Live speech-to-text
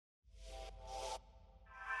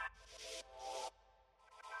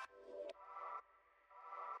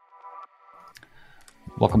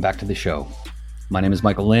Welcome back to the show. My name is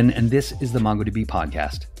Michael Lynn, and this is the MongoDB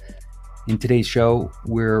Podcast. In today's show,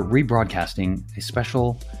 we're rebroadcasting a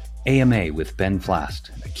special AMA with Ben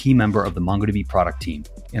Flast, a key member of the MongoDB product team.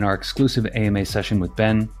 In our exclusive AMA session with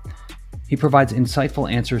Ben, he provides insightful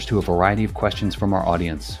answers to a variety of questions from our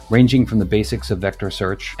audience, ranging from the basics of vector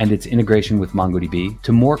search and its integration with MongoDB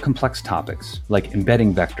to more complex topics like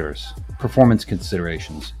embedding vectors, performance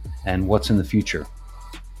considerations, and what's in the future.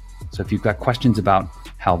 So if you've got questions about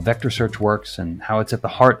how vector search works and how it's at the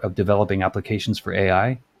heart of developing applications for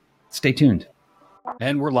AI, stay tuned.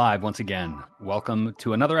 And we're live once again. Welcome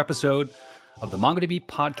to another episode of the MongoDB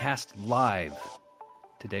Podcast Live.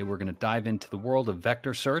 Today we're going to dive into the world of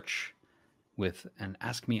vector search with an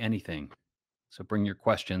Ask Me Anything. So bring your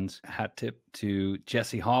questions. Hat tip to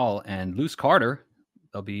Jesse Hall and Luce Carter.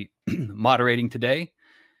 They'll be moderating today.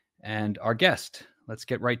 And our guest, let's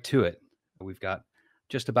get right to it. We've got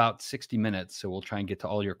just about 60 minutes, so we'll try and get to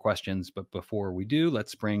all your questions. But before we do,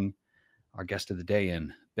 let's bring our guest of the day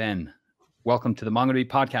in. Ben, welcome to the MongoDB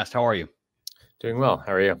Podcast. How are you? Doing well.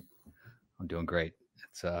 How are you? I'm doing great.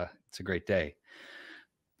 It's a great day.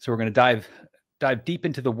 So we're going to dive deep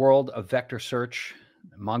into the world of vector search,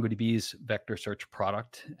 MongoDB's vector search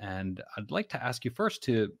product. And I'd like to ask you first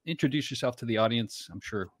to introduce yourself to the audience. I'm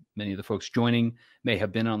sure many of the folks joining may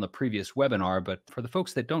have been on the previous webinar, but for the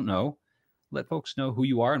folks that don't know, let folks know who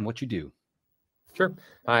you are and what you do. Sure.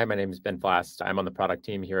 Hi, my name is Ben Flast. I'm on the product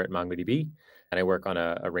team here at MongoDB, and I work on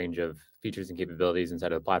a range of features and capabilities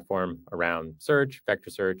inside of the platform around search, vector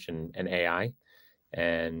search, and AI.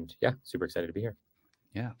 And yeah, super excited to be here.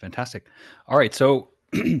 Yeah, fantastic. All right, so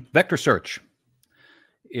vector search,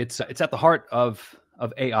 it's at the heart of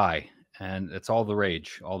AI, and it's all the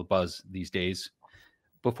rage, all the buzz these days.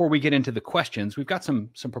 Before we get into the questions, we've got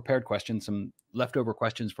some prepared questions, some leftover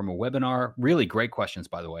questions from a webinar. Really great questions,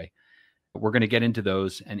 by the way. We're going to get into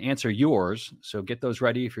those and answer yours. So get those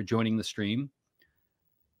ready if you're joining the stream.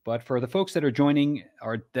 But for the folks that are joining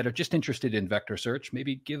or that are just interested in vector search,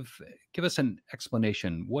 maybe give us an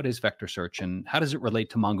explanation. What is vector search and how does it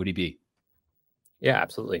relate to MongoDB? Yeah,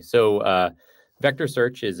 absolutely. So vector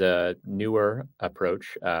search is a newer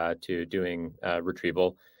approach to doing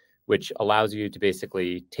retrieval, which allows you to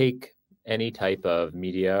basically take any type of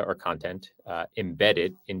media or content, embed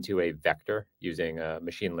it into a vector using a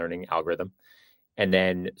machine learning algorithm, and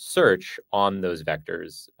then search on those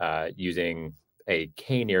vectors using a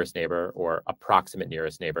k-nearest neighbor or approximate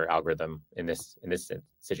nearest neighbor algorithm in this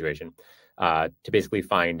situation to basically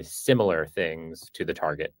find similar things to the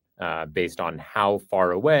target based on how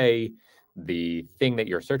far away the thing that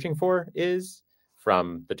you're searching for is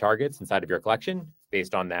from the targets inside of your collection,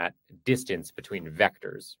 based on that distance between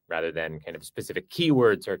vectors rather than kind of specific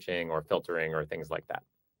keyword searching or filtering or things like that.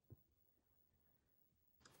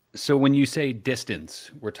 So when you say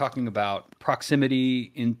distance, we're talking about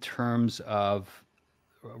proximity in terms of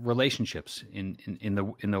relationships in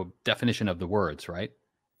the definition of the words, right?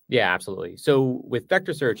 Yeah, absolutely. So with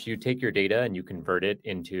vector search, you take your data and you convert it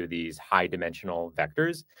into these high dimensional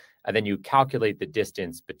vectors, and then you calculate the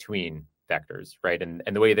distance between vectors, right? And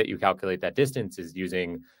the way that you calculate that distance is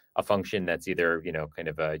using a function that's either, kind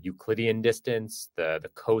of a Euclidean distance, the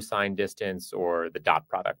cosine distance, or the dot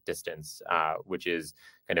product distance, which is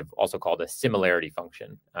kind of also called a similarity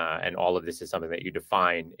function. And all of this is something that you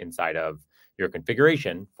define inside of your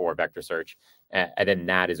configuration for vector search. And then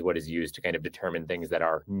that is what is used to kind of determine things that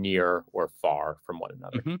are near or far from one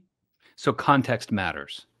another. Mm-hmm. So context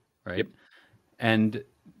matters, right? Yep. And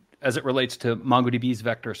as it relates to MongoDB's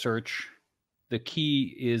vector search, the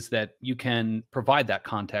key is that you can provide that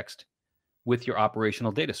context with your operational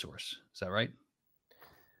data source. Is that right?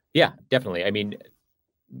 Yeah, definitely. I mean,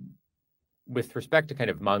 with respect to kind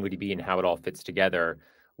of MongoDB and how it all fits together,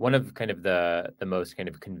 one of kind of the most kind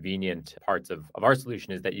of convenient parts of our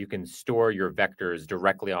solution is that you can store your vectors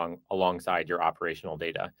directly alongside your operational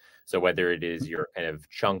data. So whether it is your kind of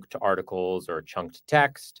chunked articles or chunked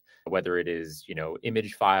text, whether it is,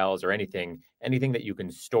 image files or anything that you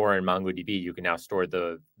can store in MongoDB, you can now store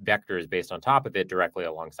the vectors based on top of it directly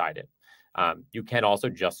alongside it. You can also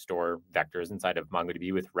just store vectors inside of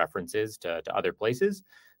MongoDB with references to other places.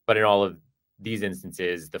 But in all of these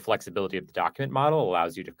instances, the flexibility of the document model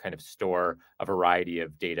allows you to kind of store a variety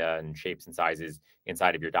of data and shapes and sizes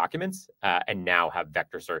inside of your documents and now have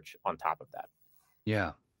vector search on top of that.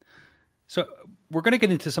 Yeah. So we're going to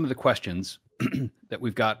get into some of the questions that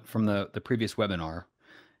we've got from the previous webinar.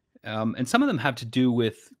 And some of them have to do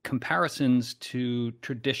with comparisons to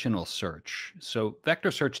traditional search. So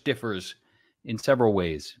vector search differs in several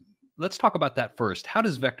ways. Let's talk about that first. How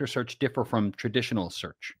does vector search differ from traditional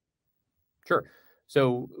search? Sure.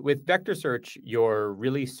 So with vector search, you're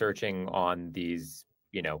really searching on these,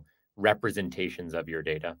 representations of your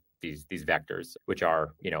data, these vectors, which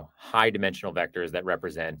are, high dimensional vectors that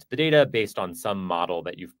represent the data based on some model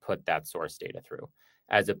that you've put that source data through,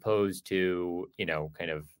 as opposed to,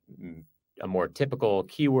 a more typical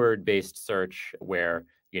keyword-based search where,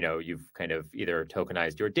 you've kind of either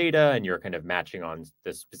tokenized your data and you're kind of matching on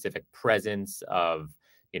the specific presence of,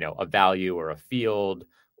 a value or a field,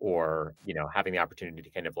 or having the opportunity to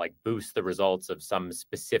kind of like boost the results of some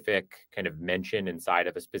specific kind of mention inside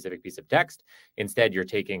of a specific piece of text. Instead, you're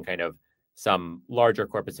taking kind of some larger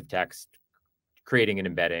corpus of text, creating an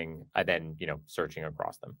embedding, and then searching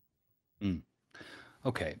across them.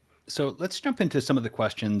 Okay, so let's jump into some of the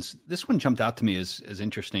questions. This one jumped out to me as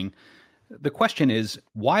interesting. The question is,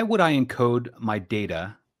 why would I encode my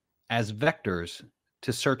data as vectors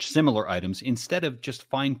to search similar items instead of just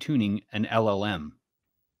fine-tuning an LLM?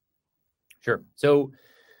 Sure. So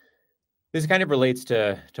this kind of relates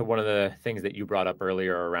to one of the things that you brought up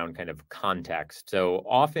earlier around kind of context. So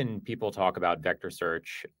often people talk about vector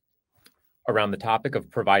search around the topic of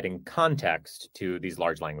providing context to these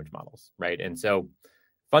large language models, right? And so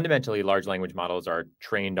fundamentally, large language models are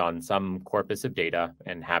trained on some corpus of data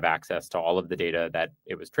and have access to all of the data that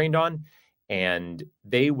it was trained on. And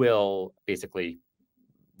they will basically,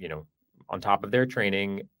 on top of their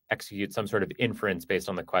training, execute some sort of inference based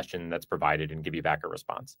on the question that's provided and give you back a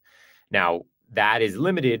response. Now, that is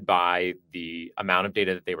limited by the amount of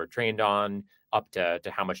data that they were trained on, up to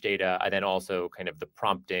how much data, and then also kind of the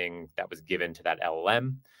prompting that was given to that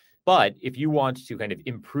LLM. But if you want to kind of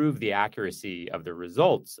improve the accuracy of the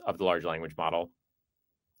results of the large language model,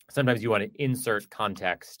 sometimes you want to insert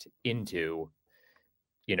context into,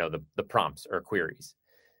 the prompts or queries.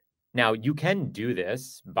 Now, you can do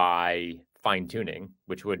this by fine-tuning,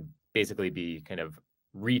 which would basically be kind of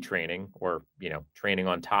retraining or, training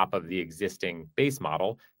on top of the existing base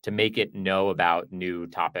model to make it know about new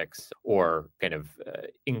topics or kind of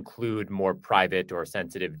include more private or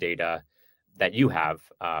sensitive data that you have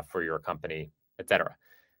for your company, et cetera.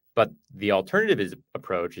 But the alternative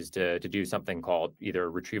approach is to do something called either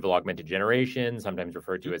retrieval augmented generation, sometimes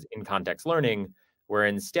referred to as in-context learning, where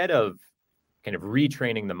instead of kind of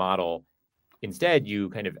retraining the model, instead you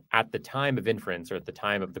kind of at the time of inference or at the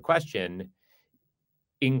time of the question,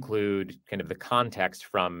 include kind of the context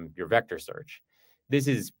from your vector search. This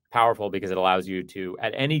is powerful because it allows you to,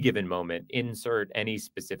 at any given moment, insert any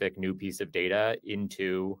specific new piece of data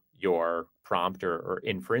into your prompt or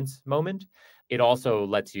inference moment. It also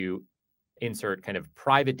lets you insert kind of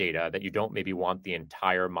private data that you don't maybe want the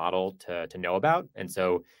entire model to know about. And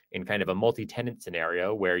so in kind of a multi-tenant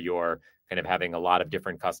scenario where you're kind of having a lot of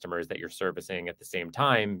different customers that you're servicing at the same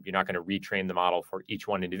time, you're not going to retrain the model for each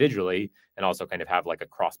one individually and also kind of have like a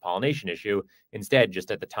cross-pollination issue. Instead, just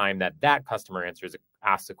at the time that customer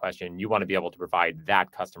asks a question, you want to be able to provide that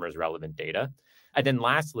customer's relevant data. And then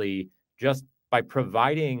lastly, just by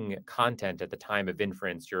providing content at the time of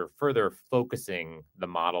inference, you're further focusing the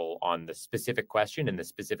model on the specific question and the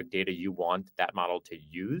specific data you want that model to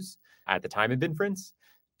use at the time of inference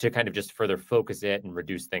to kind of just further focus it and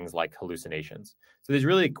reduce things like hallucinations. So there's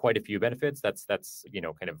really quite a few benefits. That's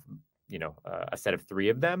kind of a set of three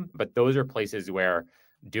of them. But those are places where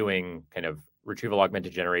doing kind of retrieval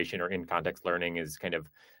augmented generation or in-context learning is kind of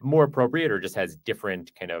more appropriate or just has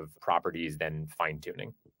different kind of properties than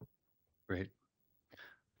fine-tuning. Great.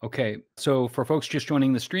 Okay, so for folks just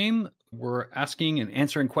joining the stream, we're asking and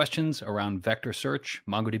answering questions around vector search,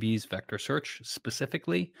 MongoDB's vector search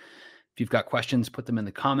specifically. If you've got questions, put them in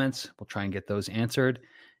the comments. We'll try and get those answered.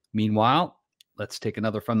 Meanwhile, let's take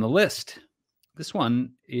another from the list. This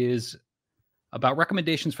one is about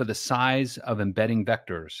recommendations for the size of embedding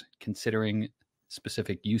vectors, considering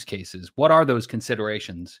specific use cases. What are those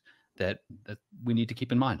considerations that we need to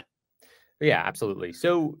keep in mind? Yeah, absolutely.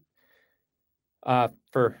 So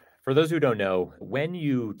for those who don't know, when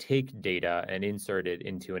you take data and insert it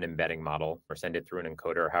into an embedding model or send it through an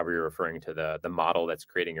encoder, however you're referring to the model that's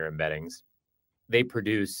creating your embeddings, they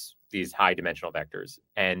produce these high dimensional vectors.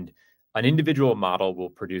 And an individual model will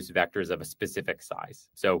produce vectors of a specific size.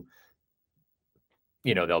 So,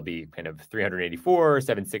 they'll be kind of 384,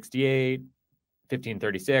 768,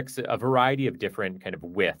 1536, a variety of different kind of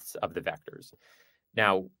widths of the vectors.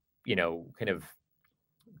 Now, kind of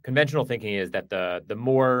conventional thinking is that the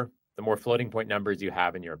more floating point numbers you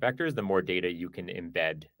have in your vectors, the more data you can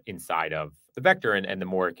embed inside of the vector, and the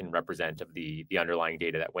more it can represent of the underlying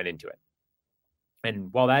data that went into it.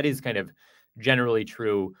 And while that is kind of generally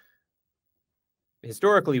true,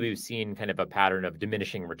 historically, we've seen kind of a pattern of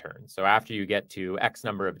diminishing returns. So after you get to X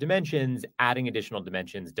number of dimensions, adding additional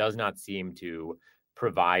dimensions does not seem to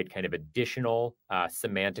provide kind of additional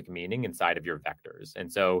semantic meaning inside of your vectors.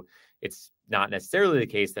 And so it's not necessarily the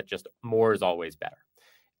case that just more is always better.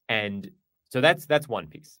 And so that's one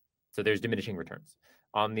piece. So there's diminishing returns.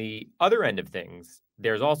 On the other end of things,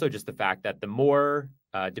 there's also just the fact that the more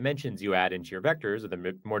dimensions you add into your vectors, or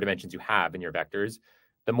the more dimensions you have in your vectors,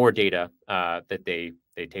 the more data that they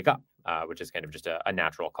take up, which is kind of just a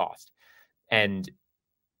natural cost. And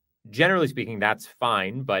generally speaking, that's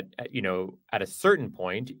fine. But, at a certain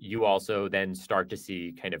point, you also then start to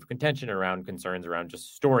see kind of contention around concerns around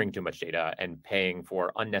just storing too much data and paying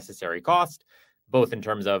for unnecessary cost, both in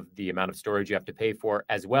terms of the amount of storage you have to pay for,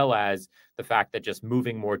 as well as the fact that just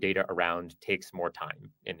moving more data around takes more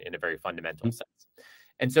time in a very fundamental sense.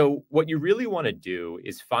 And so what you really want to do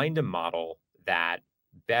is find a model that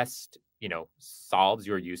best solves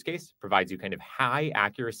your use case, provides you kind of high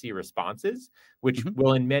accuracy responses, which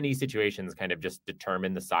will in many situations kind of just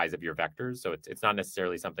determine the size of your vectors. So it's not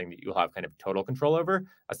necessarily something that you'll have kind of total control over,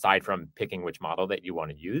 aside from picking which model that you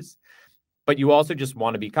want to use. But you also just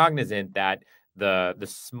want to be cognizant that the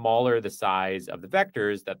smaller the size of the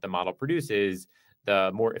vectors that the model produces,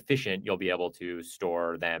 the more efficient you'll be able to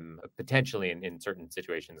store them, potentially in certain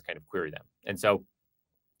situations, kind of query them. And so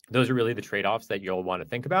those are really the trade-offs that you'll want to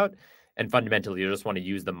think about. And fundamentally, you just want to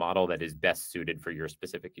use the model that is best suited for your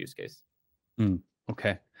specific use case.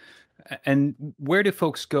 Okay. And where do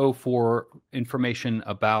folks go for information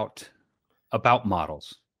about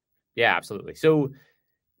models? Yeah, absolutely. So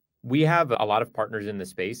we have a lot of partners in the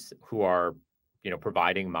space who are,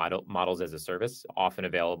 providing models as a service, often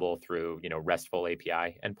available through, RESTful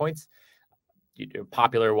API endpoints.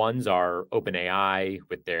 Popular ones are OpenAI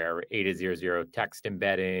with their A200 text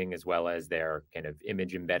embedding, as well as their kind of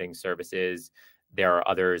image embedding services. There are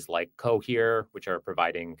others like Cohere, which are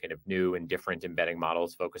providing kind of new and different embedding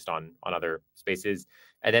models focused on other spaces.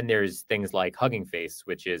 And then there's things like Hugging Face,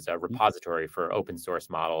 which is a repository for open source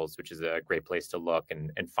models, which is a great place to look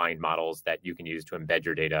and find models that you can use to embed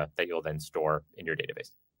your data that you'll then store in your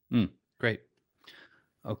database. Great.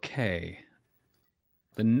 Okay.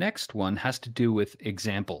 The next one has to do with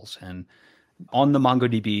examples. And on the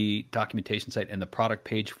MongoDB documentation site and the product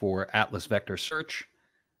page for Atlas Vector Search,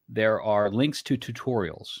 there are links to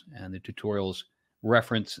tutorials, and the tutorials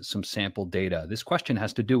reference some sample data. This question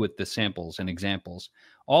has to do with the samples and examples.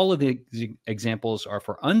 All of the examples are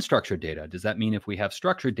for unstructured data. Does that mean if we have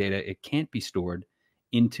structured data, it can't be stored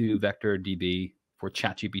into VectorDB for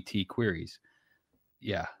ChatGPT queries?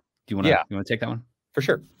 Yeah. Do you want to take that one? For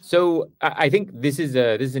sure. So I think this is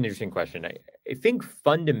an interesting question. I think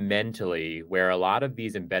fundamentally where a lot of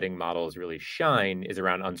these embedding models really shine is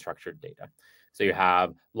around unstructured data. So you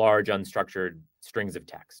have large unstructured strings of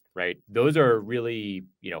text, right? Those are really,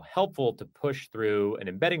 helpful to push through an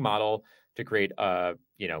embedding model to create a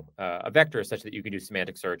vector such that you can do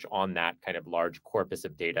semantic search on that kind of large corpus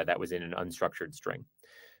of data that was in an unstructured string.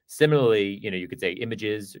 Similarly, you could say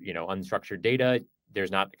images, unstructured data. There's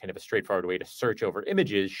not kind of a straightforward way to search over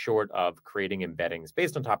images short of creating embeddings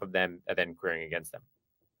based on top of them and then querying against them.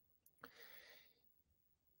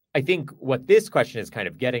 I think what this question is kind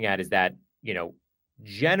of getting at is that,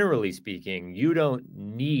 generally speaking, you don't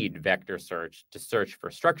need vector search to search for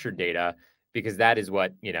structured data, because that is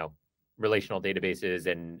what, relational databases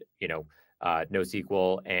and,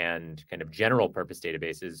 NoSQL and kind of general purpose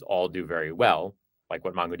databases all do very well, like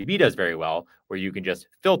what MongoDB does very well, where you can just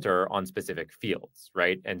filter on specific fields,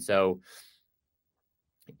 right? And so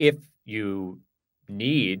if you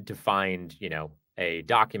need to find, a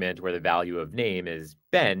document where the value of name is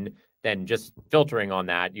Ben, then just filtering on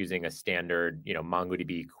that using a standard,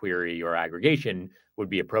 MongoDB query or aggregation would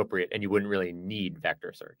be appropriate, and you wouldn't really need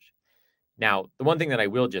vector search. Now, the one thing that I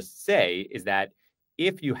will just say is that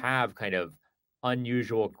if you have kind of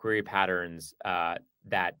unusual query patterns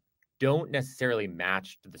that don't necessarily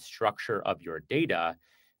match the structure of your data,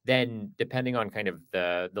 then depending on kind of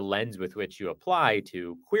the lens with which you apply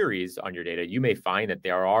to queries on your data, you may find that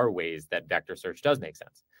there are ways that vector search does make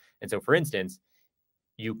sense. And so, for instance,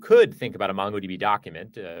 you could think about a MongoDB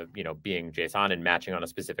document, being JSON and matching on a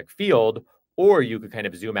specific field, or you could kind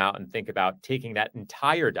of zoom out and think about taking that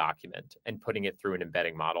entire document and putting it through an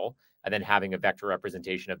embedding model, and then having a vector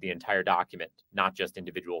representation of the entire document, not just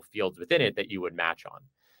individual fields within it that you would match on.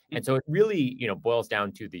 And so it really, boils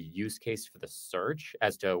down to the use case for the search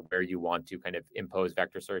as to where you want to kind of impose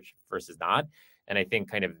vector search versus not. And I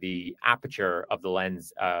think kind of the aperture of the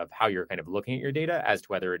lens of how you're kind of looking at your data as to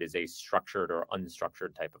whether it is a structured or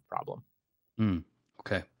unstructured type of problem.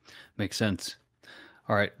 Okay. Makes sense.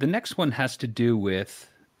 All right. The next one has to do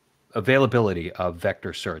with availability of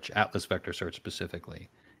vector search, Atlas Vector Search specifically.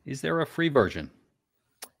 Is there a free version?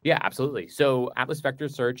 Yeah, absolutely. So Atlas Vector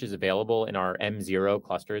Search is available in our M0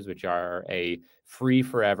 clusters, which are a free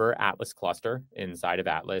forever Atlas cluster inside of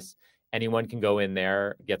Atlas. Anyone can go in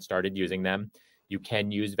there, get started using them. You can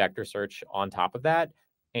use vector search on top of that.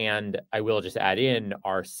 And I will just add in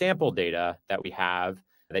our sample data that we have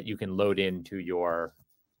that you can load into your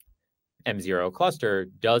M0 cluster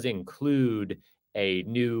does include a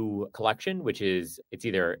new collection, which is it's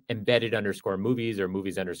either embedded underscore movies or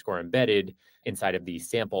movies underscore embedded inside of the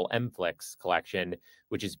sample mflix collection,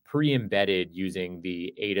 which is pre-embedded using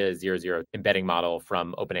the Ada 00 embedding model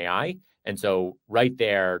from OpenAI. And so right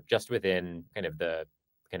there, just within kind of the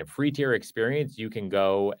kind of free tier experience, you can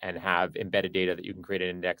go and have embedded data that you can create an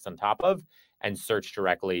index on top of and search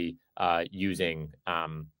directly using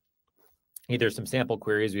either some sample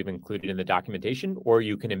queries we've included in the documentation, or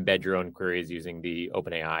you can embed your own queries using the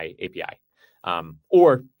OpenAI API.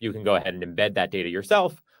 Or you can go ahead and embed that data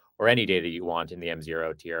yourself or any data you want in the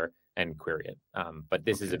M0 tier and query it. But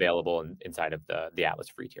this is available inside of the Atlas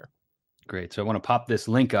free tier. Great. So I want to pop this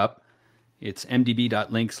link up. It's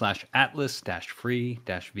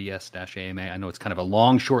mdb.link/atlas-free-vs-ama. I know it's kind of a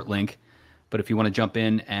long, short link, but if you want to jump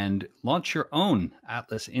in and launch your own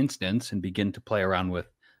Atlas instance and begin to play around with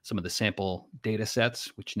some of the sample data sets,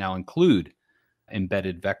 which now include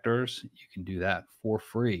embedded vectors, you can do that for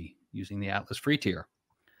free using the Atlas free tier.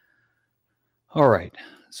 All right.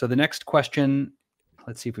 So the next question,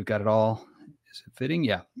 let's see if we've got it all. Is it fitting?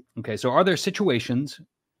 Yeah. Okay. So are there situations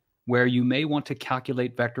where you may want to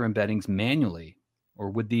calculate vector embeddings manually,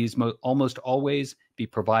 or would these almost always be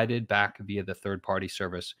provided back via the third-party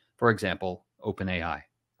service, for example, OpenAI?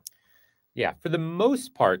 Yeah, for the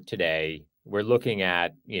most part today, we're looking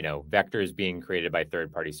at, vectors being created by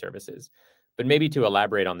third-party services. But maybe to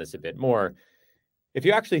elaborate on this a bit more, if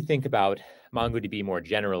you actually think about MongoDB more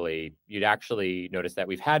generally, you'd actually notice that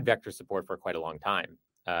we've had vector support for quite a long time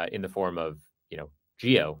in the form of,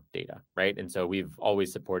 geo data, right? And so we've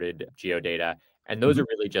always supported geo data, and those are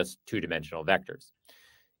really just two-dimensional vectors.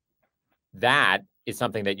 That is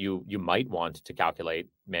something that you might want to calculate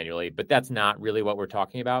manually, but that's not really what we're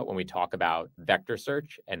talking about when we talk about vector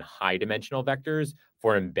search and high-dimensional vectors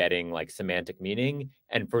for embedding like semantic meaning.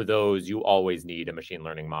 And for those, you always need a machine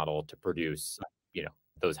learning model to produce,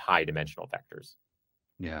 those high-dimensional vectors.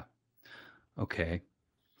 Yeah. Okay.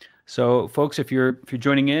 So, folks, if you're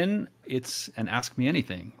joining in, it's an Ask Me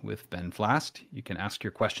Anything with Ben Flast. You can ask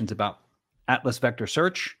your questions about Atlas Vector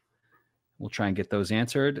Search. We'll try and get those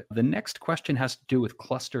answered. The next question has to do with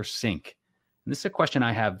cluster sync. And this is a question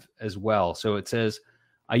I have as well. So it says,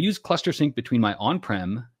 I use cluster sync between my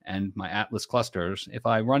on-prem and my Atlas clusters. If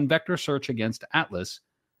I run vector search against Atlas,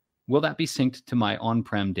 will that be synced to my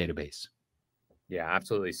on-prem database? Yeah,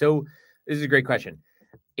 absolutely. So this is a great question.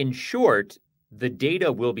 In short, the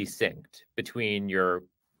data will be synced between your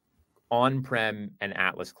on-prem and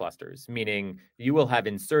Atlas clusters, meaning you will have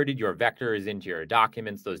inserted your vectors into your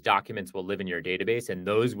documents. Those documents will live in your database, and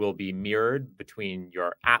those will be mirrored between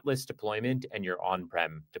your Atlas deployment and your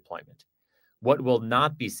on-prem deployment. What will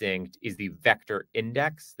not be synced is the vector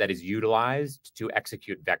index that is utilized to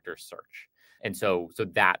execute vector search. And so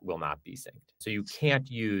that will not be synced. So you can't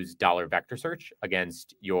use $vector search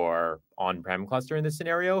against your on-prem cluster in this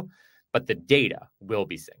scenario, but the data will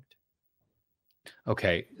be synced.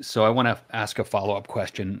 Okay, so I want to ask a follow-up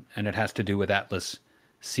question, and it has to do with Atlas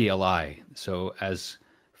CLI. So as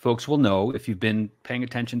folks will know, if you've been paying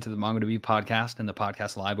attention to the MongoDB podcast and the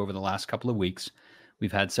podcast live over the last couple of weeks,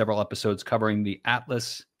 we've had several episodes covering the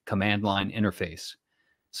Atlas command line interface.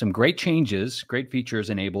 Some great changes, great features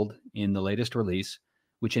enabled in the latest release,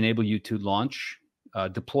 which enable you to launch,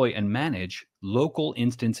 deploy, and manage local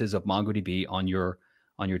instances of MongoDB on your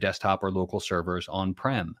desktop or local servers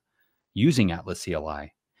on-prem using Atlas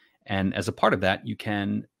CLI. And as a part of that, you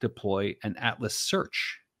can deploy an Atlas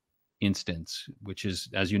search instance, which is,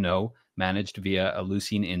 as you know, managed via a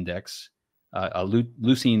Lucene index, a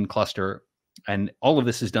Lucene cluster. And all of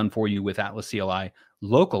this is done for you with Atlas CLI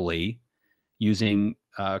locally using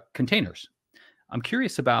containers. I'm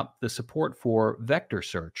curious about the support for vector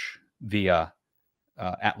search via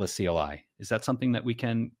Atlas CLI. Is that something that we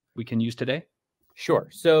can use today? Sure.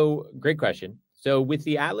 So great question. So with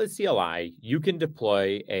the Atlas CLI, you can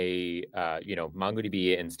deploy a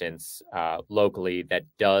MongoDB instance locally that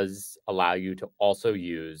does allow you to also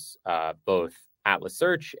use both Atlas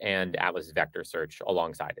Search and Atlas Vector Search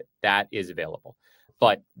alongside it. That is available.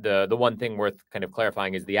 But the one thing worth kind of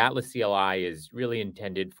clarifying is the Atlas CLI is really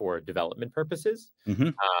intended for development purposes.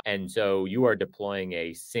 And so you are deploying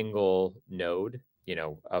a single node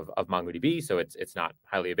of MongoDB. So it's not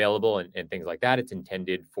highly available and things like that. It's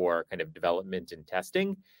intended for kind of development and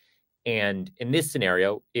testing. And in this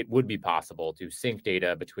scenario, it would be possible to sync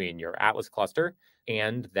data between your Atlas cluster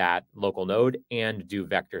and that local node and do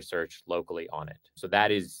vector search locally on it. So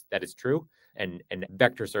that is true. And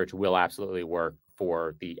vector search will absolutely work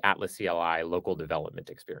for the Atlas CLI local development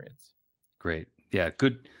experience. Great. Yeah,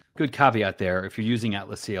 good caveat there. If you're using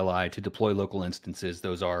Atlas CLI to deploy local instances,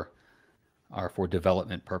 those are for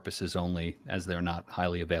development purposes only, as they're not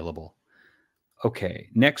highly available. Okay,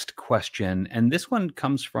 next question. And this one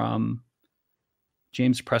comes from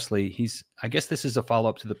James Presley. I guess this is a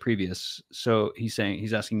follow-up to the previous. So he's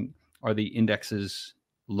asking, are the indexes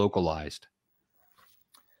localized?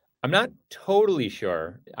 I'm not totally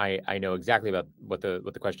sure. I know exactly about what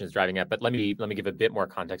the question is driving at, but let me give a bit more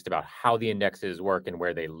context about how the indexes work and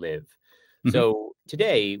where they live. Mm-hmm. So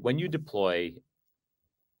today, when you deploy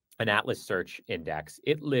an Atlas search index,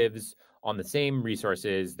 it lives on the same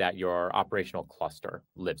resources that your operational cluster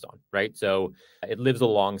lives on, right? So it lives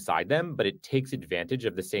alongside them, but it takes advantage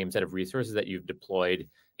of the same set of resources that you've deployed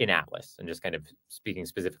in Atlas, and just kind of speaking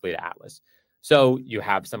specifically to Atlas. So you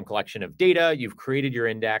have some collection of data, you've created your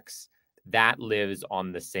index that lives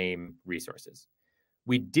on the same resources.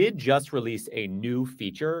 We did just release a new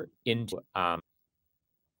feature into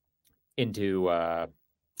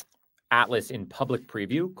Atlas in public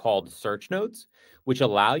preview called search nodes, which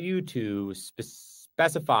allow you to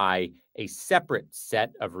specify a separate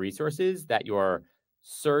set of resources that your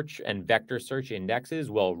search and vector search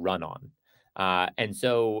indexes will run on. And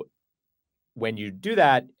so when you do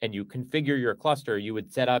that and you configure your cluster, you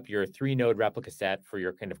would set up your 3-node replica set for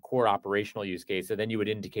your kind of core operational use case. So then you would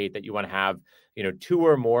indicate that you want to have, 2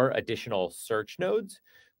 or more additional search nodes,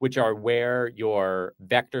 which are where your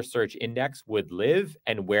vector search index would live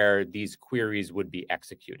and where these queries would be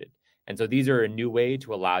executed. And so these are a new way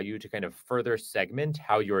to allow you to kind of further segment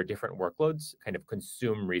how your different workloads kind of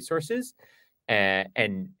consume resources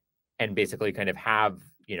and basically kind of have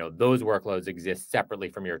those workloads exist separately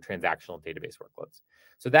from your transactional database workloads.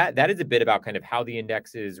 So that is a bit about kind of how the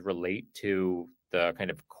indexes relate to the kind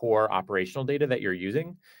of core operational data that you're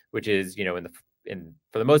using, which is,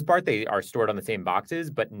 for the most part, they are stored on the same boxes.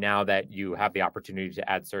 But now that you have the opportunity to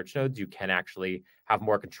add search nodes, you can actually have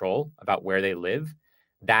more control about where they live.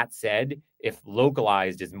 That said, if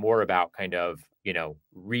localized is more about kind of,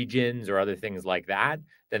 regions or other things like that,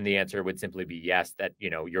 then the answer would simply be yes, that,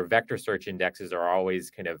 your vector search indexes are always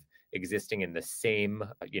kind of existing in the same,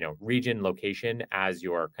 region location as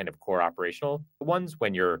your kind of core operational ones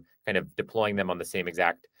when you're kind of deploying them on the same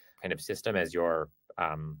exact kind of system as your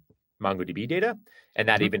MongoDB data. And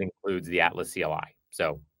that even includes the Atlas CLI.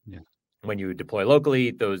 So when you deploy locally,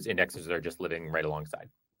 those indexes are just living right alongside.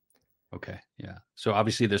 Okay. Yeah. So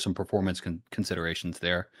obviously there's some performance considerations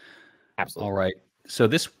there. Absolutely. All right. So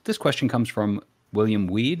this question comes from William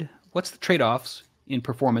Weed. What's the trade-offs in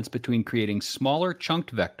performance between creating smaller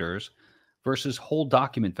chunked vectors versus whole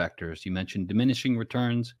document vectors? You mentioned diminishing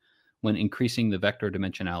returns when increasing the vector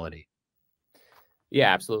dimensionality.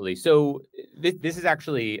 Yeah, absolutely. So this is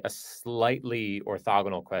actually a slightly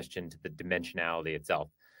orthogonal question to the dimensionality itself.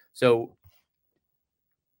 So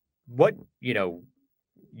what,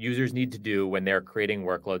 users need to do when they're creating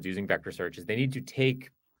workloads using vector search is they need to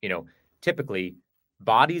take, typically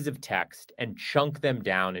bodies of text and chunk them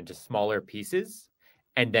down into smaller pieces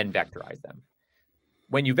and then vectorize them.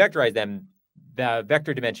 When you vectorize them, the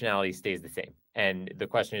vector dimensionality stays the same. And the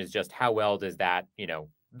question is just how well does that,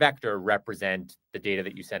 vector represent the data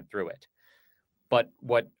that you sent through it? But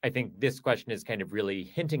what I think this question is kind of really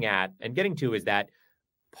hinting at and getting to is that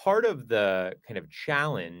part of the kind of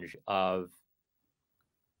challenge of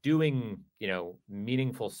doing,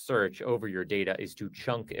 meaningful search over your data is to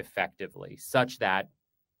chunk effectively such that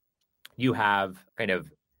you have kind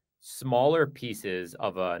of smaller pieces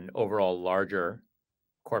of an overall larger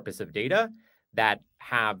corpus of data that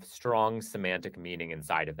have strong semantic meaning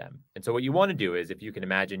inside of them. And so what you want to do is, if you can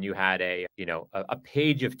imagine you had a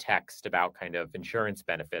page of text about kind of insurance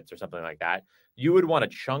benefits or something like that, you would want to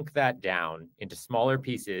chunk that down into smaller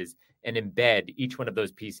pieces and embed each one of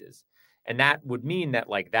those pieces. And that would mean that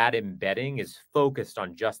that embedding is focused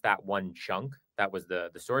on just that one chunk that was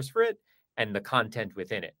the source for it and the content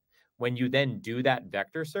within it. When you then do that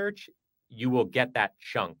vector search, you will get that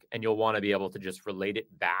chunk and you'll want to be able to just relate it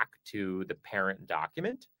back to the parent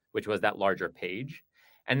document, which was that larger page.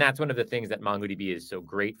 And that's one of the things that MongoDB is so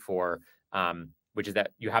great for, which is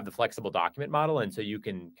that you have the flexible document model. And so you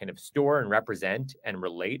can kind of store and represent and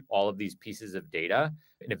relate all of these pieces of data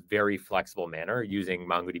in a very flexible manner using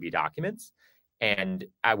MongoDB documents. And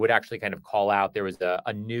I would actually kind of call out, there was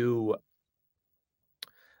a new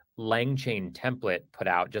LangChain template put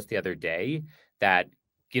out just the other day that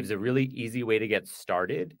gives a really easy way to get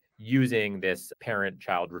started using this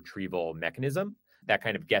parent-child retrieval mechanism that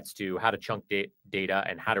kind of gets to how to chunk data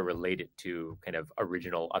and how to relate it to kind of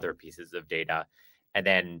original other pieces of data. And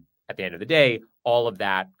then at the end of the day, all of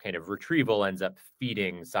that kind of retrieval ends up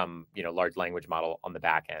feeding some, large language model on the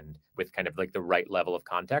back end with kind of like the right level of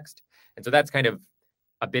context. And so that's kind of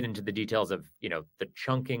a bit into the details of, the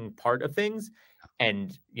chunking part of things.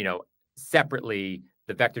 And, separately,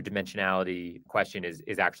 the vector dimensionality question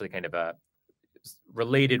is actually kind of a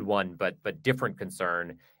related one, but different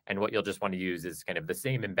concern. And what you'll just want to use is kind of the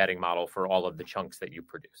same embedding model for all of the chunks that you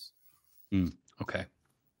produce. Okay.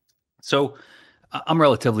 So I'm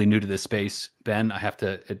relatively new to this space, Ben, I have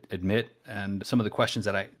to admit, and some of the questions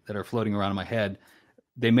that are floating around in my head,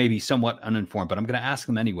 they may be somewhat uninformed, but I'm going to ask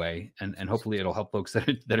them anyway, and hopefully it'll help folks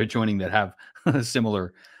that are joining that have a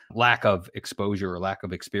similar lack of exposure or lack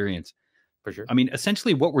of experience. For sure. I mean,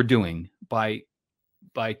 essentially what we're doing by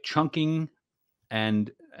chunking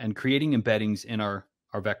and creating embeddings in our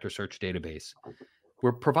vector search database,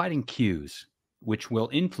 we're providing cues which will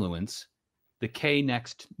influence the k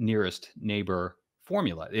next nearest neighbor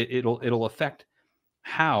formula. It'll affect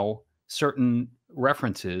how certain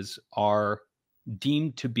references are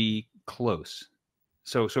deemed to be close.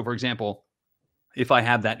 So for example, if I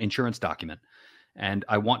have that insurance document and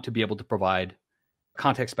I want to be able to provide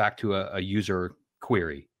context back to a user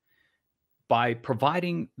query, by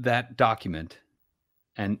providing that document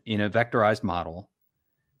and in a vectorized model,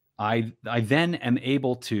 I then am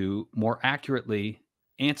able to more accurately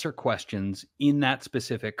answer questions in that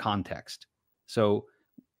specific context. So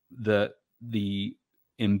the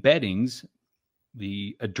embeddings,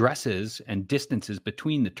 the addresses and distances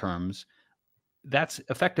between the terms, that's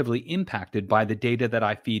effectively impacted by the data that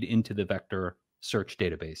I feed into the vector search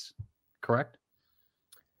database, correct?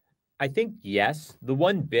 I think yes. The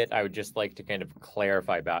one bit I would just like to kind of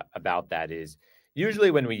clarify about that is usually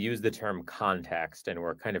when we use the term context and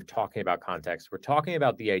we're kind of talking about context, we're talking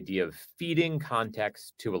about the idea of feeding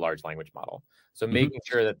context to a large language model. So making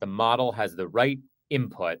sure that the model has the right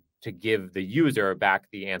input to give the user back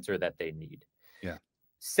the answer that they need. Yeah.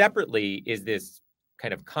 Separately is this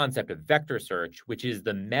kind of concept of vector search, which is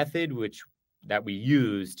the method that we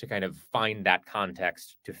use to kind of find that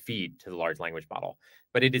context to feed to the large language model.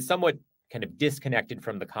 But it is somewhat kind of disconnected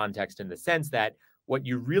from the context in the sense that what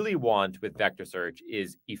you really want with vector search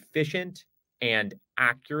is efficient and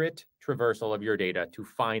accurate traversal of your data to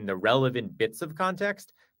find the relevant bits of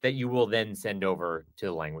context that you will then send over to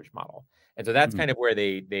the language model. And so that's kind of where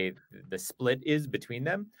the split is between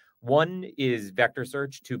them. One is vector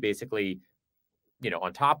search to basically,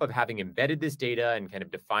 on top of having embedded this data and kind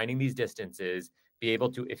of defining these distances, be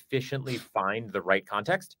able to efficiently find the right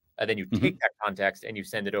context. And then you take that context and you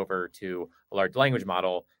send it over to a large language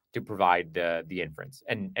model to provide the inference.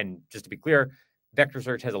 And just to be clear, vector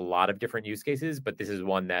search has a lot of different use cases, but this is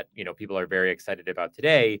one that, people are very excited about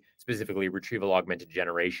today, specifically retrieval augmented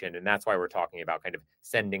generation. And that's why we're talking about kind of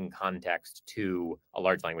sending context to a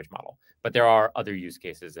large language model. But there are other use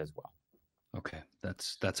cases as well. Okay,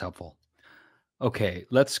 that's helpful. Okay,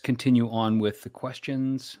 let's continue on with the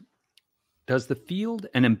questions. Does the field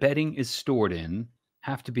an embedding is stored in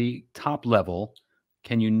have to be top level?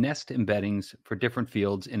 Can you nest embeddings for different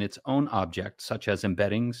fields in its own object, such as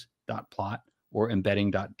embeddings.plot or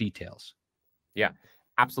embedding.details? Yeah,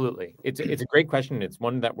 absolutely. It's a great question. It's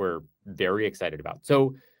one that we're very excited about.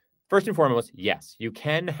 So first and foremost, yes, you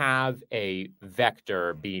can have a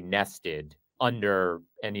vector be nested under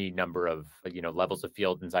any number of levels of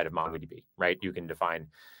field inside of MongoDB, right? You can define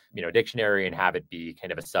a dictionary and have it be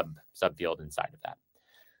kind of a subfield inside of that.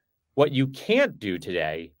 What you can't do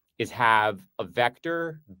today is have a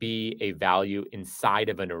vector be a value inside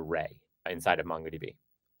of an array inside of MongoDB.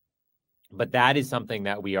 But that is something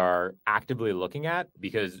that we are actively looking at,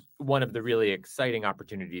 because one of the really exciting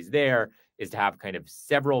opportunities there is to have kind of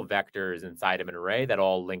several vectors inside of an array that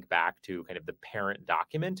all link back to kind of the parent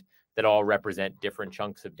document that all represent different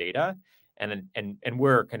chunks of data. And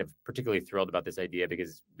we're kind of particularly thrilled about this idea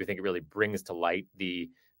because we think it really brings to light the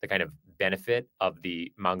kind of benefit of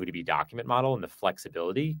the MongoDB document model and the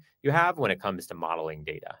flexibility you have when it comes to modeling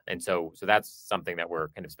data. And so that's something that we're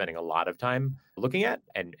kind of spending a lot of time looking at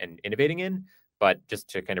and innovating in. But just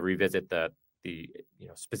to kind of revisit the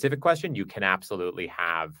specific question, you can absolutely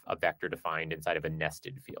have a vector defined inside of a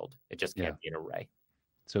nested field. It just can't be an array.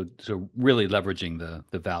 So really leveraging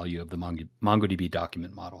the value of the MongoDB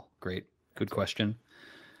document model. Great. Good question.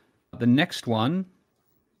 The next one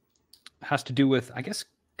has to do with, I guess,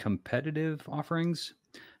 competitive offerings.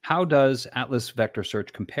 How does Atlas Vector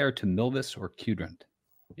Search compare to Milvus or Qdrant?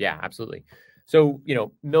 Yeah, absolutely. So,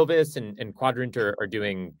 Milvus and Quadrant are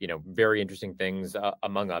doing, very interesting things,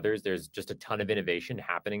 among others. There's just a ton of innovation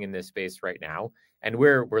happening in this space right now. And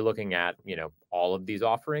we're looking at, all of these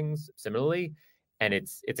offerings similarly. And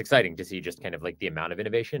it's exciting to see just kind of like the amount of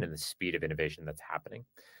innovation and the speed of innovation that's happening.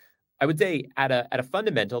 I would say at a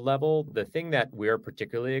fundamental level, the thing that we're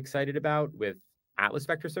particularly excited about with Atlas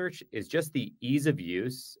Vector Search is just the ease of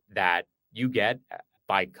use that you get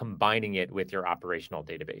by combining it with your operational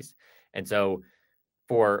database. And so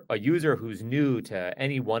for a user who's new to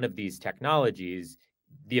any one of these technologies,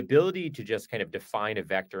 the ability to just kind of define a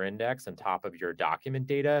vector index on top of your document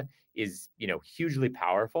data is, hugely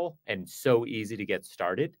powerful and so easy to get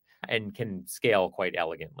started and can scale quite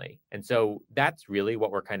elegantly. And so that's really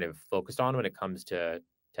what we're kind of focused on when it comes to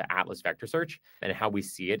Atlas Vector Search and how we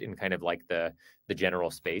see it in kind of like the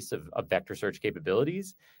general space of vector search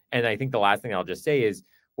capabilities. And I think the last thing I'll just say is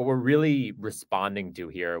what we're really responding to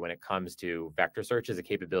here when it comes to vector search as a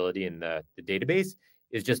capability in the database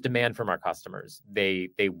is just demand from our customers. They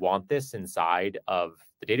want this inside of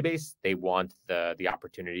the database. They want the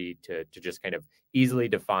opportunity to just kind of easily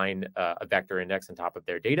define a vector index on top of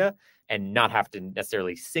their data and not have to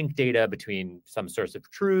necessarily sync data between some source of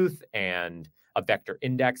truth and a vector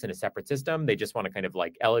index in a separate system. They just want to kind of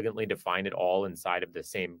like elegantly define it all inside of the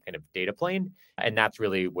same kind of data plane. And that's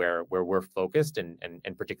really where we're focused and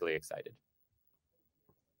particularly excited.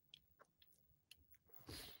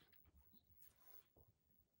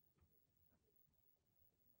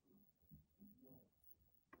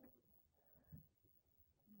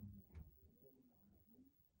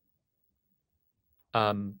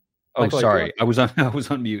 Michael, sorry, I was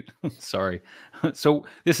on mute. Sorry. So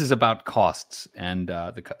this is about costs, and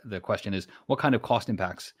the question is, what kind of cost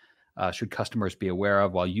impacts should customers be aware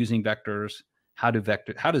of while using vectors? How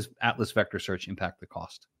does Atlas Vector Search impact the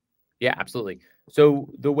cost? Yeah, absolutely. So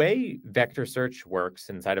the way vector search works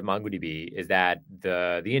inside of MongoDB is that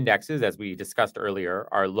the indexes, as we discussed earlier,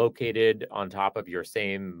 are located on top of your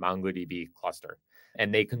same MongoDB cluster,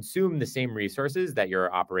 and they consume the same resources that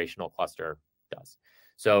your operational cluster does.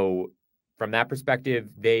 So from that perspective,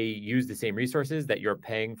 they use the same resources that you're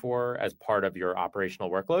paying for as part of your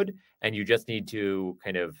operational workload, and you just need to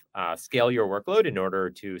kind of scale your workload in order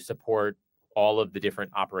to support all of the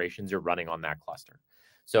different operations you're running on that cluster.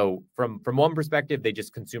 So from one perspective, they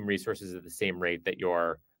just consume resources at the same rate that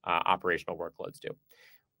your operational workloads do.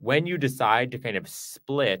 When you decide to kind of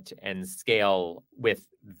split and scale with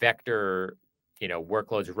vector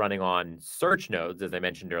workloads running on search nodes, as I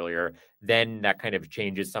mentioned earlier, then that kind of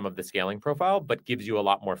changes some of the scaling profile, but gives you a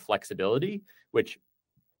lot more flexibility, which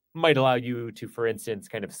might allow you to, for instance,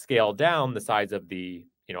 kind of scale down the size of the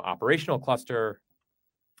operational cluster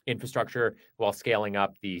infrastructure while scaling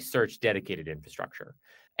up the search dedicated infrastructure.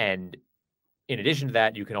 And in addition to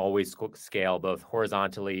that, you can always scale both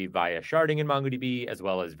horizontally via sharding in MongoDB as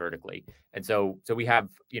well as vertically. And so we have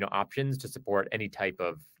options to support any type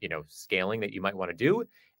of scaling that you might want to do.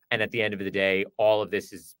 And at the end of the day, all of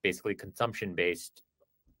this is basically consumption-based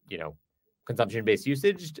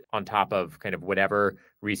usage on top of kind of whatever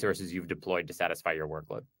resources you've deployed to satisfy your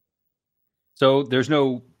workload. So there's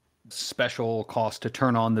no special cost to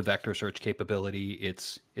turn on the vector search capability.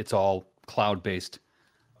 It's all cloud-based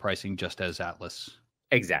pricing, just as Atlas.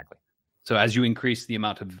 Exactly. So as you increase the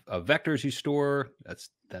amount of vectors you store, that's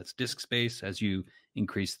disk space. As you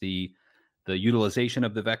increase the utilization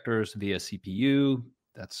of the vectors via CPU,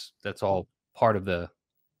 that's all part of the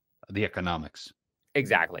economics.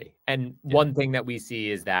 Exactly. And one thing that we see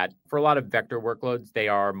is that for a lot of vector workloads, they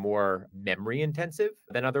are more memory intensive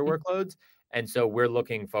than other workloads. And so we're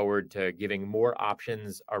looking forward to giving more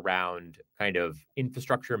options around kind of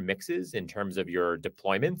infrastructure mixes in terms of your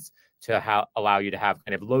deployments to allow you to have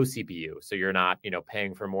kind of low CPU. So you're not,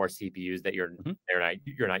 paying for more CPUs that you're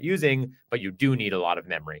not using, but you do need a lot of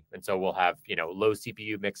memory. And so we'll have, low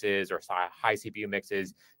CPU mixes or high CPU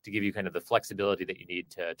mixes to give you kind of the flexibility that you need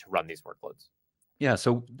to run these workloads. Yeah.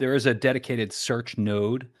 So there is a dedicated search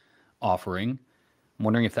node offering. I'm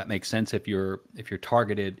wondering if that makes sense. If your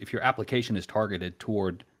application is targeted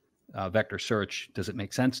toward vector search, does it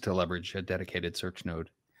make sense to leverage a dedicated search node?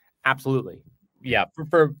 Absolutely. Yeah.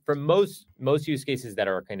 For most use cases that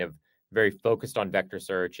are kind of very focused on vector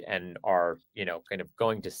search and are, kind of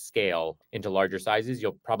going to scale into larger sizes,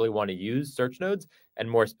 you'll probably want to use search nodes. And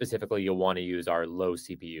more specifically, you'll want to use our low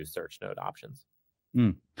CPU search node options.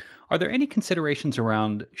 Are there any considerations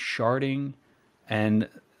around sharding and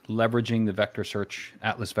leveraging the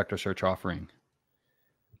Atlas Vector Search offering?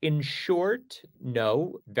 In short,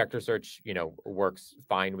 no. Vector search, works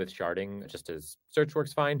fine with sharding, just as search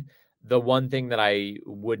works fine. The one thing that I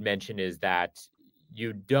would mention is that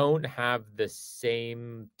you don't have the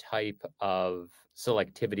same type of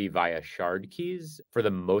selectivity via shard keys for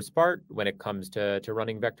the most part when it comes to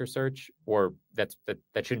running vector search, or that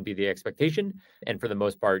shouldn't be the expectation. And for the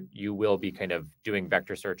most part, you will be kind of doing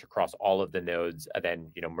vector search across all of the nodes and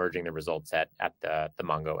then, merging the results at the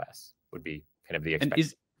Mongo S would be kind of the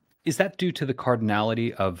expectation. And is that due to the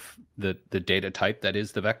cardinality of the data type that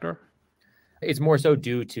is the vector? It's more so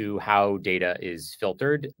due to how data is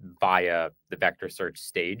filtered via the vector search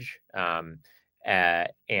stage, and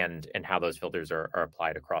how those filters are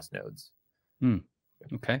applied across nodes.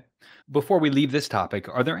 Okay. Before we leave this topic,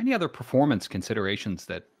 are there any other performance considerations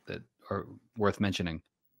that are worth mentioning?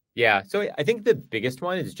 Yeah. So I think the biggest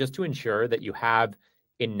one is just to ensure that you have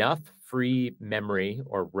enough free memory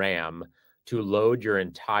or RAM to load your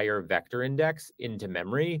entire vector index into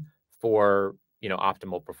memory for,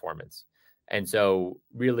 optimal performance. And so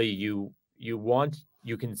really you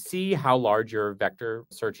can see how large your vector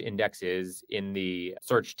search index is in the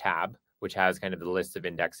search tab, which has kind of the list of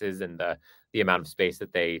indexes and the amount of space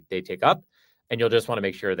that they take up. And you'll just want to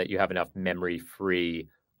make sure that you have enough memory free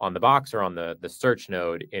on the box or on the search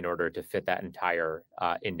node in order to fit that entire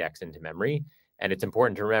index into memory. And it's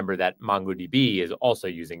important to remember that MongoDB is also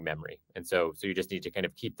using memory. And so you just need to kind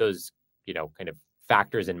of keep those, kind of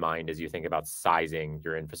factors in mind as you think about sizing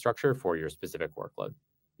your infrastructure for your specific workload.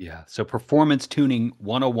 Yeah. So performance tuning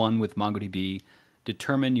 101 with MongoDB,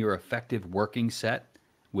 determine your effective working set,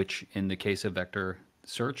 which in the case of vector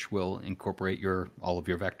search will incorporate all of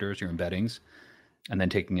your vectors, your embeddings, and then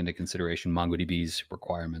taking into consideration MongoDB's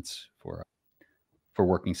requirements for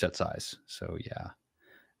working set size. So yeah,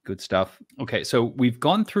 good stuff. Okay, so we've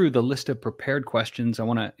gone through the list of prepared questions. I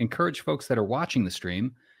want to encourage folks that are watching the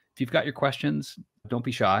stream, if you've got your questions, don't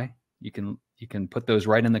be shy. You can put those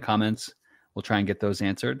right in the comments. We'll try and get those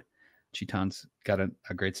answered. Chetan's got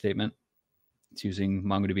a great statement. It's using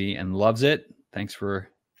MongoDB and loves it. Thanks for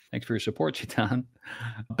your support, Chetan.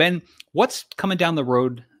 Ben, what's coming down the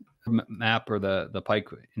road map or the pike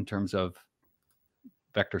in terms of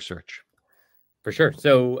vector search? For sure.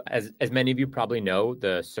 So as many of you probably know,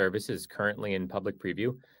 the service is currently in public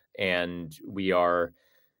preview, and we are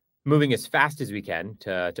moving as fast as we can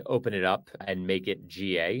to open it up and make it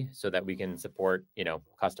GA so that we can support,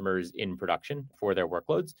 customers in production for their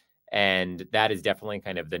workloads. And that is definitely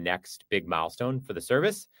kind of the next big milestone for the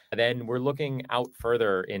service. And then we're looking out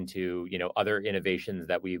further into, other innovations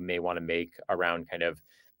that we may want to make around kind of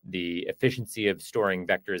the efficiency of storing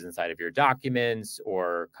vectors inside of your documents,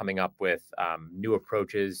 or coming up with new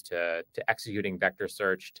approaches to executing vector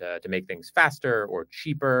search to make things faster or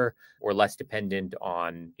cheaper or less dependent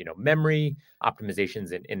on, memory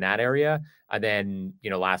optimizations in that area. And then,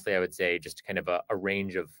 lastly, I would say just kind of a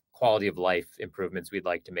range of quality of life improvements we'd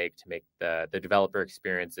like to make the developer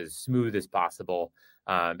experience as smooth as possible,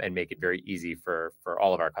 and make it very easy for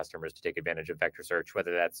all of our customers to take advantage of vector search,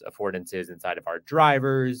 whether that's affordances inside of our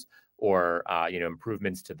drivers or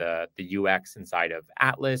improvements to the UX inside of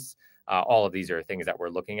Atlas. All of these are things that we're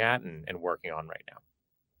looking at and working on right now.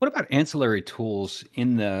 What about ancillary tools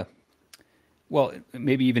maybe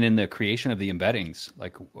even in the creation of the embeddings?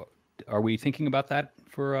 Like, are we thinking about that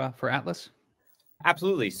for Atlas?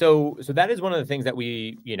 Absolutely. So that is one of the things that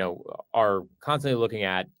we, are constantly looking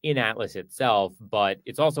at in Atlas itself, but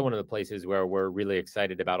it's also one of the places where we're really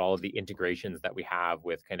excited about all of the integrations that we have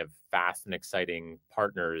with kind of fast and exciting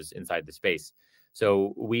partners inside the space.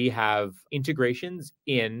 So we have integrations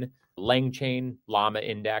in LangChain, Llama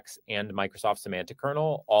Index, and Microsoft Semantic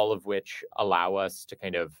Kernel, all of which allow us to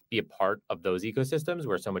kind of be a part of those ecosystems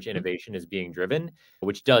where so much innovation is being driven,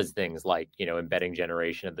 which does things like, embedding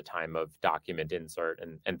generation at the time of document insert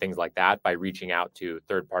and things like that by reaching out to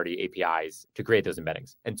third-party APIs to create those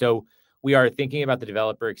embeddings. And so we are thinking about the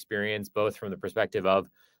developer experience, both from the perspective of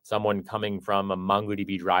someone coming from a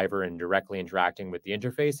MongoDB driver and directly interacting with the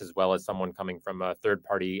interface, as well as someone coming from a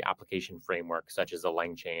third-party application framework, such as a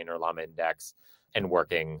LangChain or Llama Index, and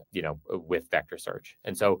working, with vector search.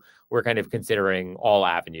 And so we're kind of considering all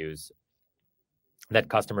avenues that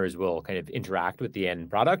customers will kind of interact with the end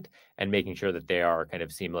product and making sure that they are kind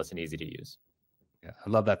of seamless and easy to use. Yeah, I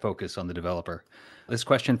love that focus on the developer. This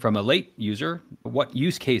question from a late user: what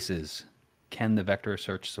use cases can the vector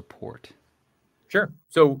search support? Sure.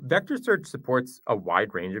 So vector search supports a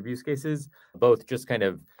wide range of use cases, both just kind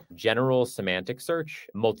of general semantic search,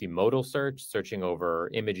 multimodal search, searching over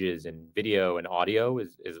images and video and audio is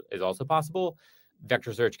also possible.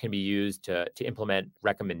 Vector search can be used to implement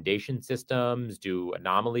recommendation systems, do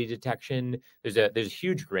anomaly detection. There's a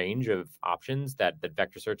huge range of options that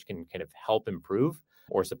vector search can kind of help improve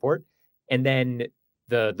or support. And then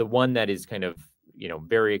the one that is kind of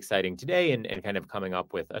very exciting today and kind of coming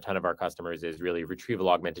up with a ton of our customers is really retrieval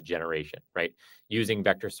augmented generation, right? Using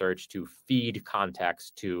vector search to feed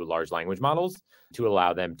context to large language models to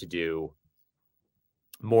allow them to do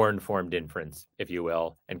more informed inference, if you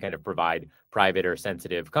will, and kind of provide private or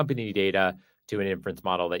sensitive company data to an inference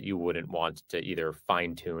model that you wouldn't want to either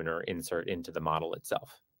fine tune or insert into the model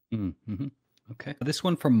itself. Mm-hmm. Okay. This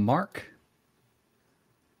one from Mark.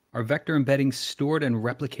 Are vector embeddings stored and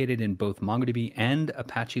replicated in both MongoDB and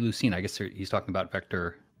Apache Lucene? I guess he's talking about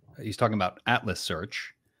vector. He's talking about Atlas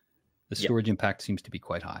search. The storage impact seems to be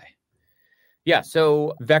quite high. Yeah,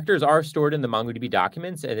 so vectors are stored in the MongoDB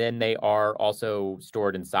documents, and then they are also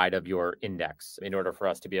stored inside of your index in order for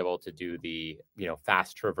us to be able to do the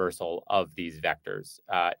fast traversal of these vectors.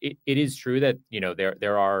 It is true that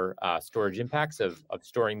there are storage impacts of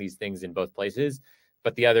storing these things in both places.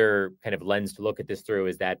 But the other kind of lens to look at this through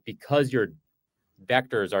is that because your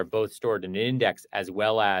vectors are both stored in an index as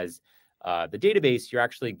well as the database, you're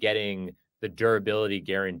actually getting the durability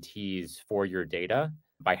guarantees for your data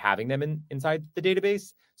by having them inside the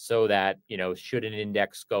database so that, should an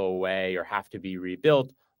index go away or have to be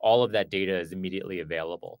rebuilt, all of that data is immediately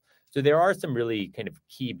available. So there are some really kind of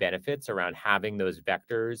key benefits around having those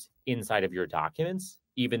vectors inside of your documents,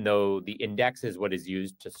 even though the index is what is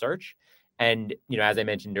used to search. And, as I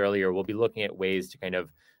mentioned earlier, we'll be looking at ways to kind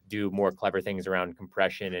of do more clever things around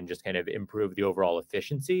compression and just kind of improve the overall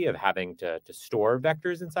efficiency of having to store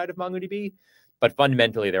vectors inside of MongoDB. But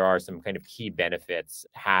fundamentally, there are some kind of key benefits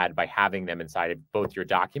had by having them inside of both your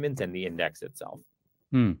documents and the index itself.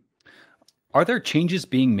 Are there changes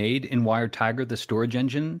being made in WiredTiger, the storage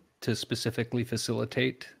engine, to specifically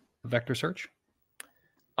facilitate vector search?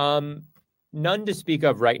 None to speak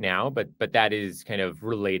of right now, but that is kind of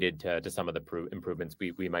related to some of the improvements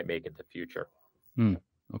we might make in the future.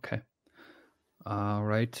 Okay. All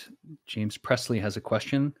right. James Presley has a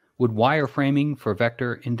question. Would wireframing for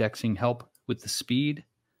vector indexing help with the speed,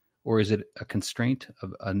 or is it a constraint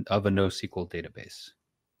of a NoSQL database?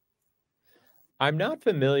 I'm not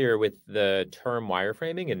familiar with the term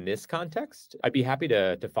wireframing in this context. I'd be happy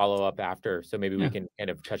to follow up after, so maybe we can kind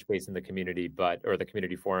of touch base in the community, or the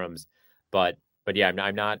community forums. But yeah,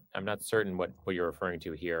 I'm not certain what you're referring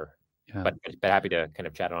to here. Yeah. But happy to kind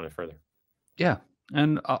of chat on it further. Yeah,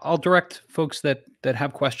 and I'll direct folks that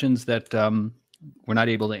have questions that we're not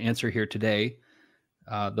able to answer here today.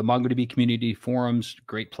 The MongoDB community forums,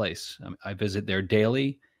 great place. I visit there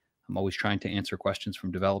daily. I'm always trying to answer questions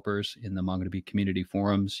from developers in the MongoDB community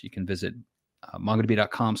forums. You can visit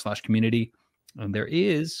mongodb.com/community. And there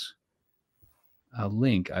is a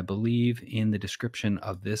link, I believe, in the description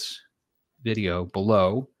of this video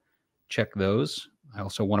below. Check those. I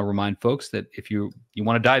also want to remind folks that if you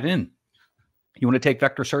want to dive in, you want to take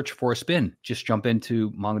vector search for a spin, just jump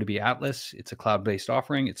into MongoDB Atlas. It's a cloud-based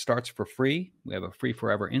offering. It starts for free. We have a free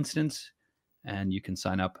forever instance, and you can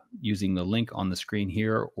sign up using the link on the screen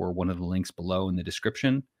here or one of the links below in the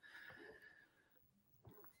description.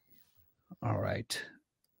 All right.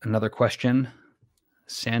 Another question.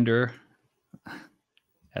 Sander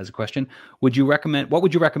has a question. What would you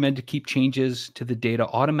recommend to keep changes to the data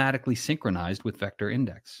automatically synchronized with vector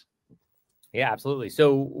index? Yeah, absolutely.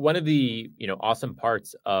 So one of the awesome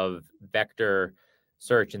parts of vector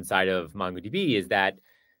search inside of MongoDB is that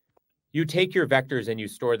you take your vectors and you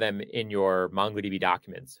store them in your MongoDB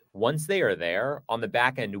documents. Once they are there, on the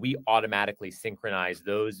back end, we automatically synchronize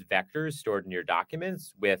those vectors stored in your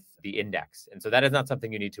documents with the index. And so that is not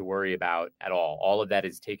something you need to worry about at all. All of that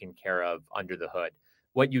is taken care of under the hood.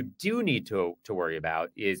 What you do need to worry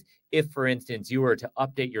about is if, for instance, you were to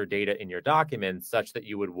update your data in your documents such that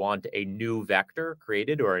you would want a new vector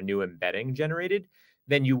created or a new embedding generated,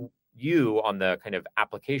 then you on the kind of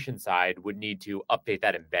application side would need to update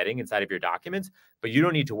that embedding inside of your documents, but you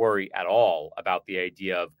don't need to worry at all about the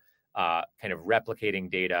idea of kind of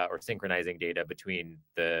replicating data or synchronizing data between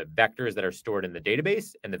the vectors that are stored in the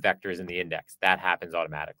database and the vectors in the index. That happens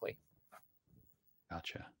automatically.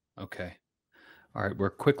 Gotcha. Okay. All right, we're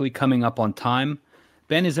quickly coming up on time.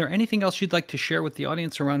 Ben, is there anything else you'd like to share with the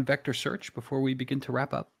audience around vector search before we begin to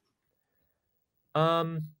wrap up?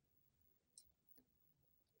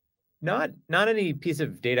 Not any piece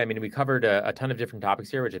of data. I mean, we covered a ton of different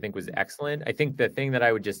topics here, which I think was excellent. I think the thing that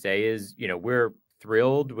I would just say is, we're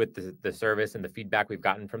thrilled with the service and the feedback we've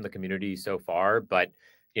gotten from the community so far. But,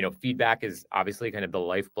 feedback is obviously kind of the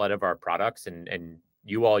lifeblood of our products, and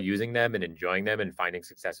you all using them and enjoying them and finding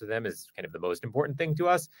success with them is kind of the most important thing to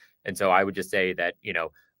us. And so I would just say that,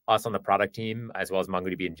 us on the product team, as well as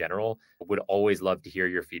MongoDB in general, would always love to hear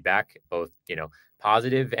your feedback, both,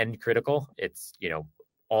 positive and critical. It's,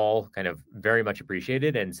 all kind of very much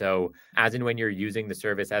appreciated. And so as and when you're using the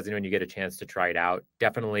service, as and when you get a chance to try it out,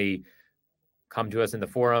 definitely come to us in the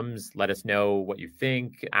forums, let us know what you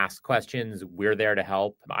think, ask questions. We're there to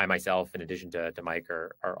help. I myself, in addition to Mike,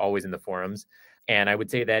 are always in the forums. And I would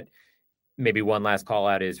say that maybe one last call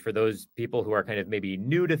out is for those people who are kind of maybe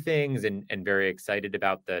new to things and very excited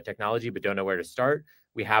about the technology, but don't know where to start.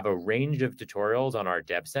 We have a range of tutorials on our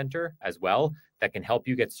Dev Center as well that can help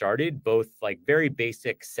you get started, both like very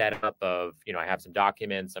basic setup of, I have some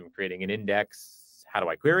documents, I'm creating an index, how do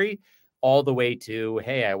I query? All the way to,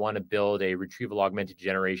 hey, I want to build a retrieval augmented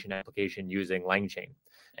generation application using LangChain.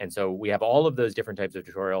 And so we have all of those different types of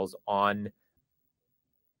tutorials on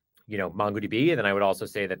MongoDB. And then I would also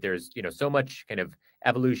say that there's, so much kind of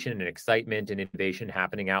evolution and excitement and innovation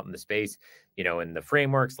happening out in the space, in the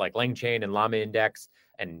frameworks like LangChain and Llama Index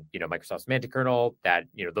and, Microsoft Semantic Kernel that,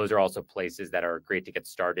 those are also places that are great to get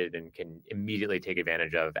started and can immediately take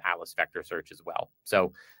advantage of Atlas Vector Search as well.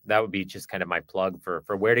 So that would be just kind of my plug for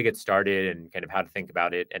where to get started and kind of how to think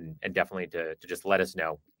about it and definitely to just let us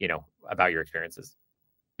know, about your experiences.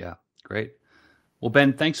 Yeah, great. Well,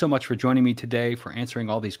 Ben, thanks so much for joining me today, for answering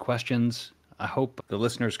all these questions. I hope the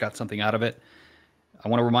listeners got something out of it. I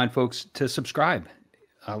want to remind folks to subscribe.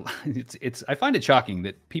 I find it shocking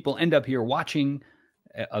that people end up here watching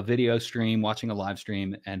a video stream, watching a live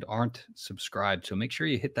stream, and aren't subscribed. So make sure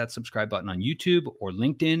you hit that subscribe button on YouTube or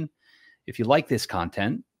LinkedIn. If you like this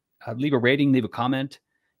content, leave a rating, leave a comment.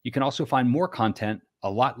 You can also find more content,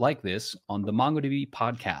 a lot like this, on the MongoDB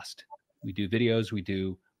Podcast. We do videos, we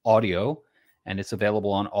do audio, and it's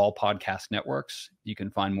available on all podcast networks. You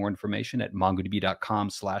can find more information at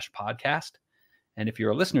mongodb.com/podcast. And if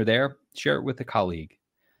you're a listener there, share it with a colleague.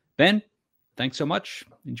 Ben, thanks so much.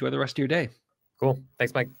 Enjoy the rest of your day. Cool.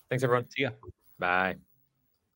 Thanks, Mike. Thanks, everyone. See ya. Bye.